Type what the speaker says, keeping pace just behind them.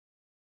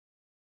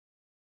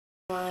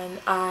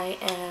I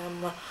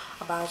am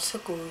about to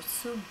go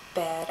to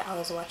bed. I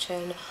was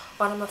watching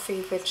one of my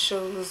favorite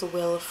shows,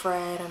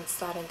 Wilfred. I'm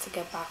starting to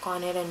get back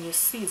on it. A new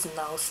season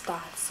now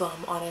starts, so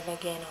I'm on it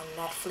again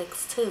on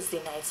Netflix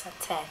Tuesday nights at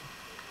 10.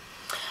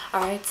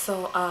 Alright,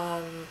 so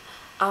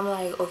I'm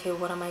like, okay,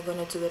 what am I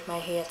gonna do with my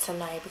hair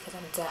tonight, because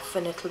I'm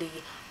definitely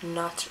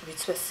not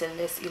retwisting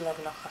this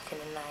 11 o'clock in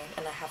the night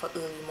and I have an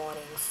early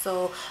morning.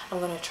 So I'm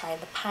gonna try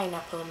the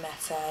pineapple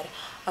method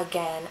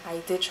again. I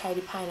did try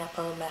the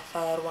pineapple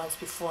method once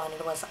before and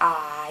it was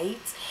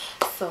alright.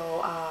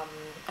 So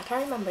I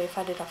can't remember if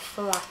I did a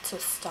flat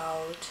twist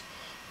out.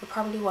 It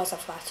probably was a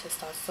flat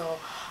twist out. So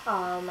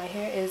my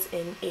hair is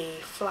in a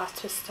flat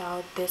twist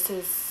out. This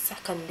is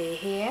second day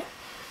hair,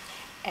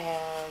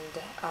 and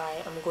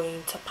I am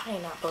going to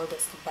pineapple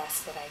this the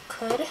best that I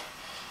could.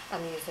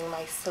 I'm using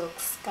my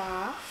silk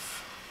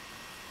scarf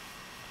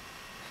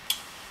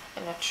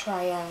in a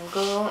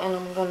triangle, and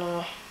I'm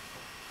gonna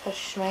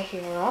push my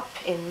hair up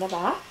in the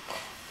back.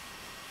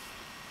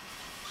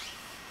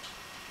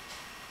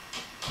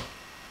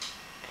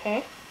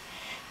 Okay,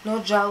 no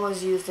gel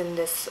was used in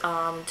this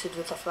to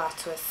do the flat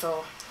twist,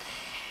 so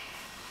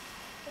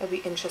it'll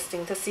be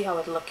interesting to see how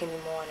it look in the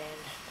morning.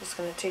 Just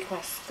gonna take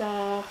my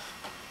scarf,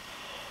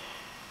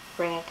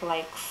 bring it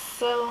like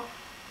so,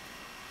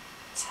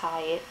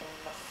 tie it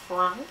in the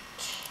front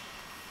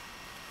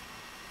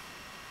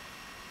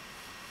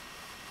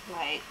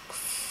like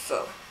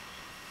so.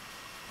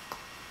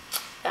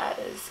 That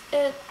is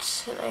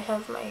it. And I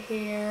have my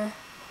hair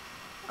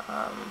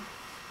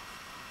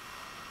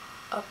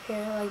up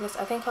here like this.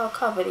 I think I'll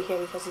cover the hair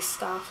because the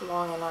scarf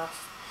long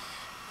enough.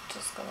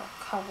 Just gonna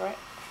cover it,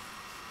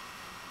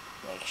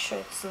 make sure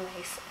it's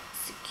nice and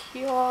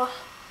secure,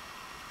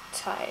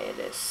 tie it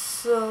as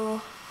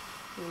so,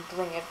 and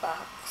bring it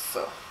back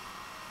so.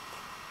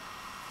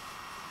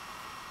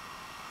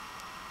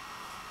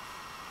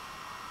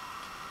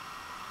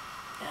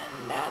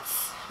 And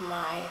that's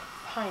my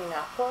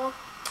pineapple.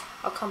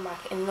 I'll come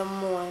back in the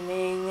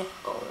morning.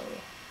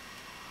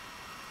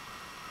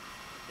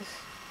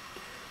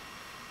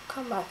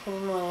 Come back in the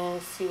morning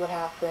and see what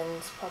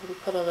happens. Probably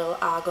put a little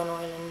argan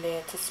oil in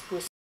there to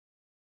spruce.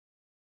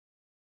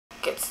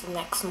 It's the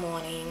next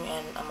morning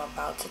and I'm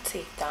about to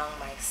take down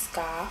my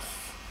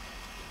scarf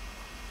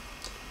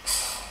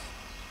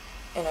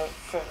in a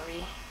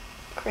very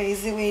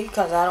crazy way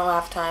because I don't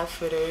have time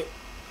for it.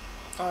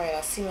 Alright,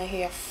 I see my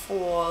hair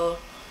fall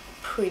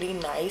pretty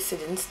nice. It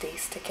didn't stay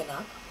sticking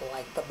up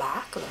like the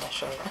back. Let me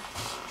show you.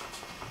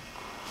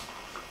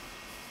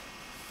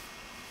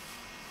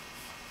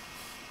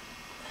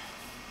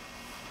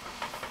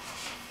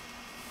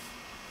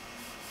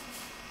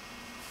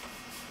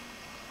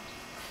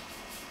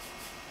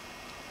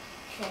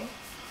 Okay,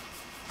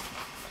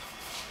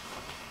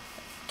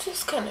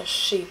 just kind of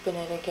shaping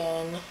it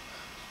again,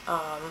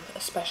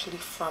 especially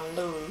from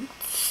the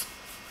roots.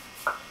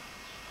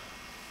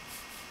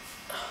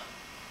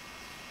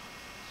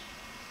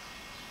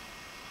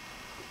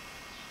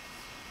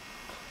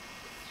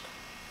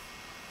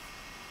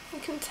 You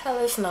can tell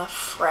it's not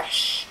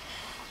fresh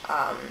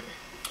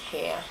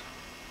hair,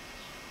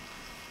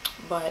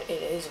 but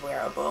it is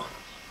wearable.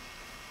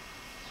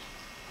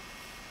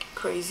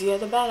 Crazier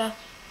the better.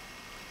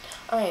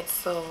 Alright,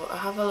 so I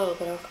have a little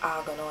bit of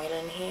argan oil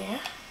in here.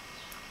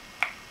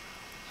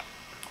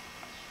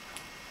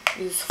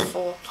 Use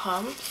 4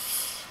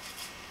 pumps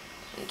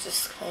and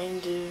just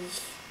kind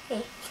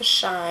of, for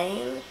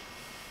shine,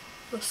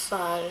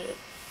 massage it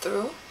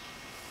through.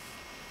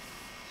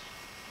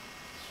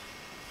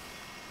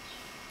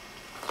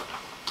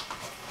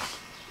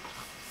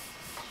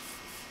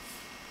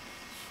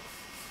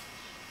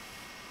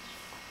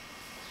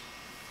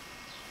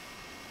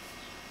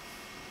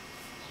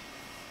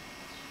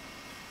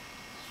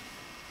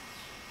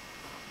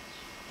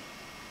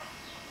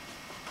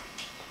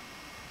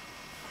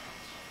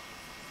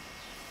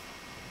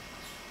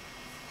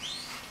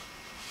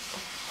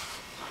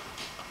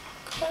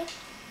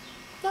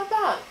 Not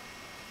bad.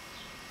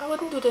 I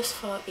wouldn't do this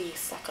for a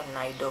second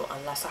night though,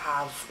 unless I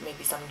have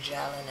maybe some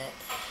gel in it.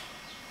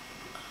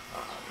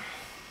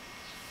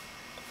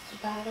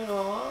 Not bad at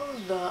all.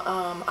 The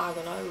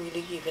argan oil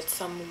really gave it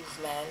some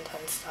movement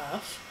and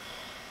stuff.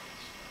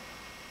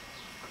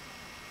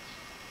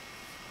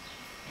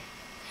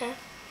 Okay.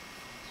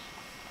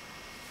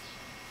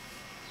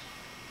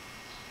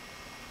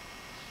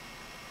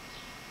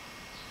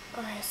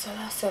 Alright, so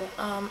that's it.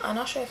 I'm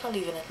not sure if I'm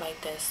leaving it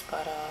like this,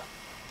 but I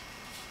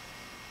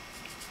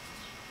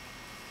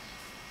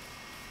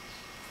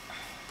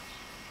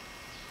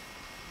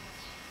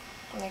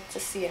like to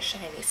see a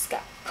shiny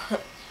scalp.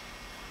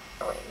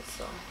 Alright,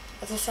 so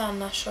as I said, I'm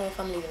not sure if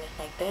I'm leaving it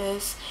like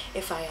this.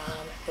 If I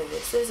am,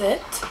 this is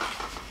it.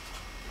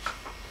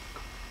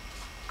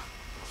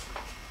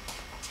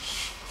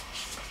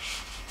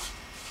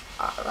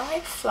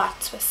 Alright, flat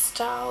twist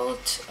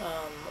out,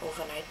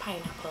 overnight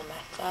pineapple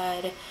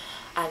method,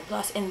 and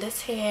plus in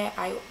this hair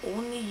I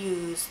only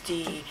use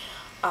the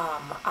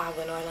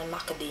argan oil and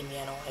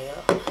macadamia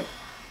oil,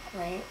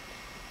 right?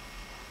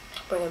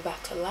 bring it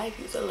back to life.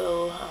 Use a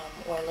little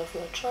oil of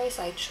your choice.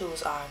 I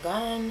chose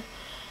argan,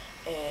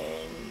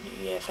 and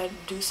yeah, if I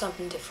do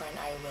something different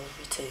I will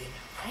return.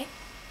 Right,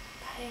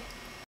 bye.